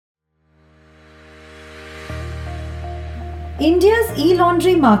India's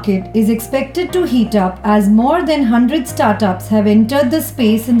e-laundry market is expected to heat up as more than 100 startups have entered the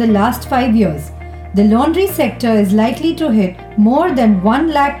space in the last 5 years. The laundry sector is likely to hit more than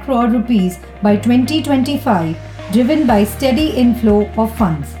 1 lakh crore rupees by 2025, driven by steady inflow of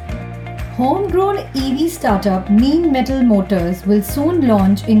funds. Homegrown EV startup Mean Metal Motors will soon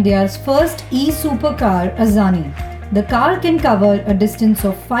launch India's first e-supercar Azani. The car can cover a distance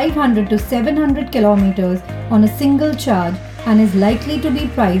of 500 to 700 kilometers on a single charge and is likely to be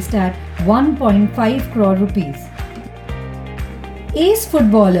priced at 1.5 crore rupees. Ace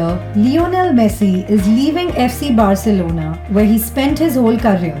footballer Lionel Messi is leaving FC Barcelona, where he spent his whole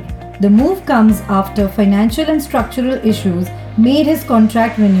career. The move comes after financial and structural issues made his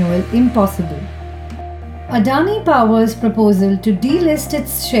contract renewal impossible. Adani Power's proposal to delist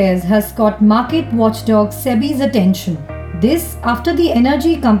its shares has caught market watchdog SEBI's attention. This after the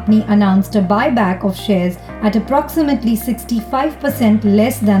energy company announced a buyback of shares at approximately 65%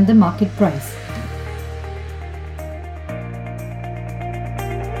 less than the market price.